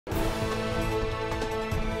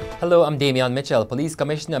Hello, I'm Damian Mitchell. Police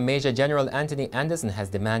Commissioner Major General Anthony Anderson has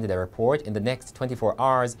demanded a report in the next 24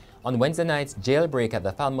 hours on Wednesday night's jailbreak at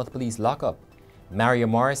the Falmouth police lockup. Mario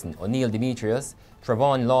Morrison, O'Neill Demetrius,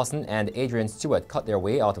 Travon Lawson and Adrian Stewart cut their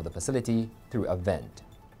way out of the facility through a vent.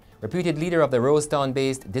 Reputed leader of the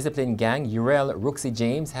Rosetown-based discipline gang, Uriel Rooksie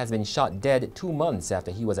James, has been shot dead 2 months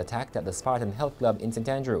after he was attacked at the Spartan Health Club in St.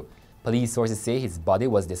 Andrew. Police sources say his body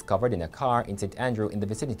was discovered in a car in St. Andrew in the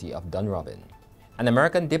vicinity of Dunrobin. An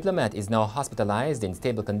American diplomat is now hospitalized in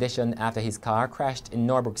stable condition after his car crashed in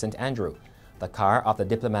Norbrook, St. Andrew. The car of the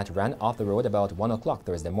diplomat ran off the road about 1 o'clock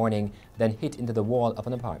Thursday morning, then hit into the wall of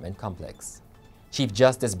an apartment complex. Chief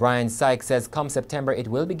Justice Bryan Sykes says come September it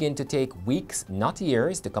will begin to take weeks, not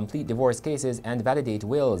years, to complete divorce cases and validate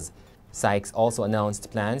wills. Sykes also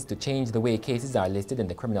announced plans to change the way cases are listed in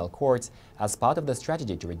the criminal courts as part of the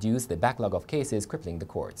strategy to reduce the backlog of cases crippling the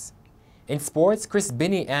courts. In sports,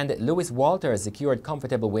 Binnie and Lewis Walters secured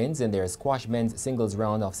comfortable wins in their squash men's singles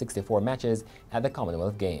round of 64 matches at the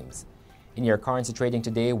Commonwealth Games. In your currency trading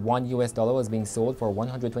today, $1 was being sold for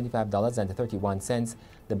 $125.31,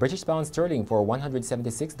 the British pound sterling for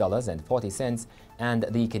 $176.40, and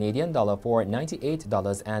the Canadian dollar for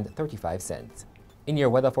 $98.35. In your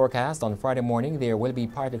weather forecast, on Friday morning, there will be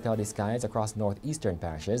partly cloudy skies across northeastern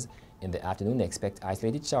parishes. In the afternoon, expect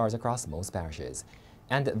isolated showers across most parishes.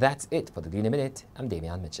 And that's it for the GLEANER Minute. I'm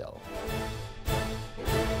Damian Mitchell.